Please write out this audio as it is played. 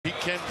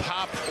can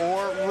pop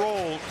or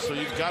roll, so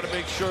you've got to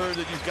make sure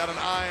that you've got an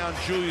eye on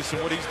Julius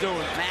and what he's doing.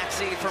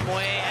 Maxey from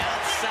way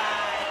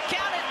outside.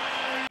 Count it!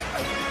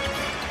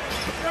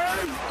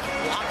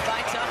 Blocked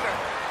by Tucker.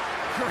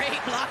 Great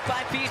block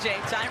by PJ.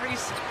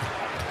 Tyrese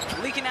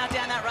leaking out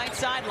down that right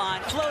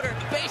sideline. Floater,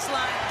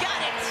 baseline,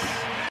 got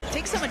it!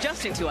 Takes some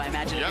adjusting to, I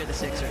imagine, if you're the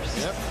Sixers.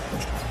 Yep.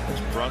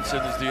 Brunson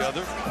is the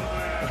other.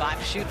 5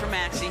 to shoot for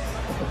Maxey.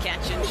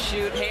 Catch and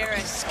shoot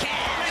Harris.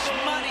 Cash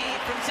money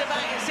from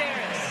Tobias Harris.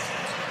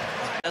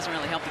 Doesn't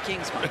really help the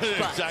Kings much.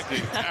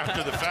 Exactly,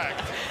 after the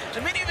fact. The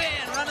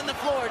minivan running the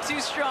floor, too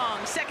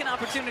strong. Second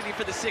opportunity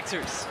for the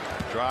Sixers.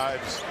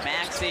 Drives.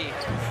 Maxey.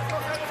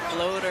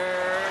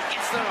 Floater.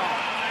 Gets the roll.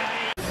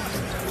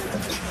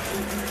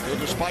 So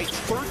despite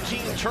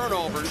 13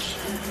 turnovers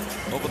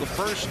over the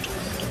first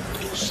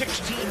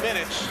 16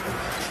 minutes,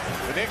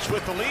 the Knicks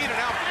with the lead, and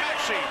now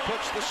Maxey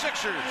puts the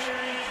Sixers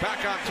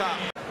back on top.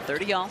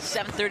 30-all,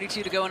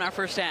 7:32 to go in our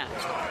first half.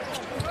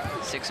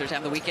 Sixers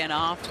have the weekend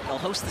off. They'll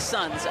host the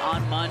Suns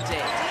on Monday.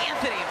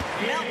 Anthony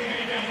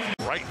Melton.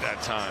 Right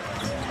that time.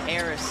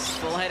 Harris,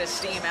 full head of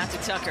steam out to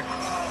Tucker.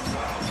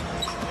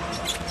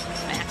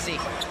 Maxey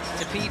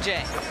to PJ.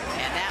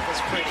 And that was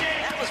pretty.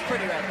 That was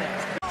pretty right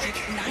there.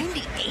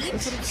 98?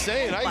 That's what I'm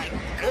saying.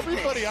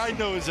 Everybody I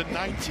know is a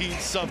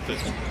 19-something.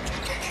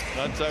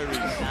 Not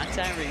Tyrese. Not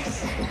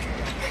Tyrese.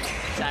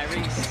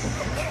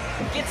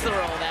 Tyrese gets the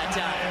roll that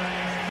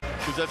time.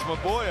 Because that's my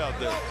boy out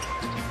there.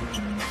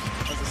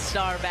 Was a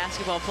star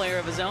basketball player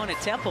of his own at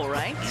Temple,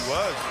 right? He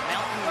was.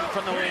 Melton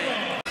from the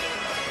wing.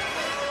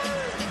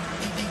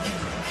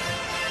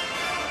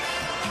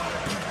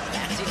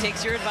 Maxey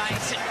takes your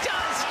advice and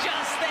does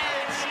just that.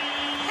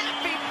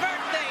 Happy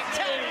birthday,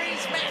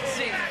 Tyrese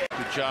Maxey.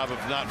 Good job of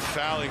not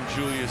fouling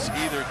Julius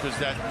either, because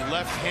that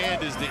left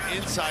hand is the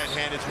inside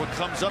hand. It's what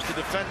comes up to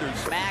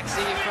defenders.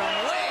 Maxey from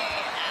way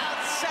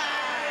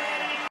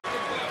outside.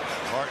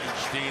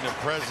 Hartenstein a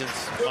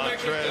presence.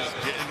 Montrez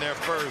getting there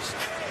first.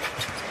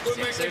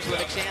 Sixers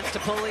with a chance to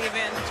pull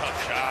even. Tough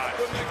shot.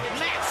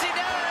 Maxey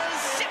does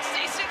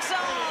 66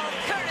 all,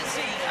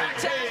 courtesy of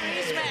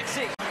Tyrese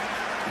Maxey.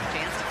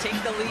 Chance to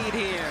take the lead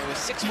here with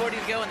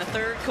 6:40 to go in the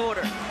third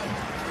quarter.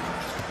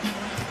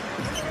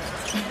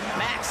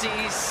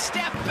 Maxey's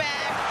step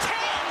back,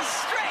 10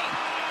 straight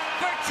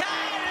for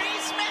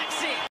Tyrese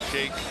Maxey.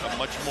 Shake a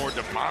much more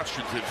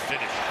demonstrative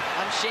finish.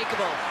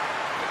 Unshakable.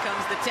 Here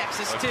comes the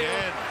Texas two.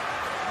 Again.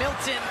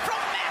 Milton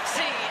from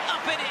Maxey,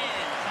 up and in.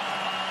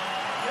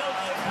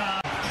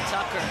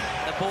 Tucker,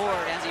 the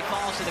board as he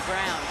falls to the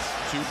ground.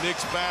 2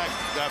 Knicks back,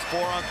 got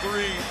 4 on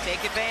 3.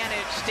 Take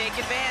advantage, take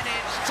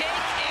advantage, take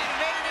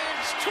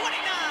advantage. 29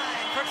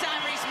 for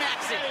Tyrese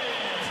Maxey.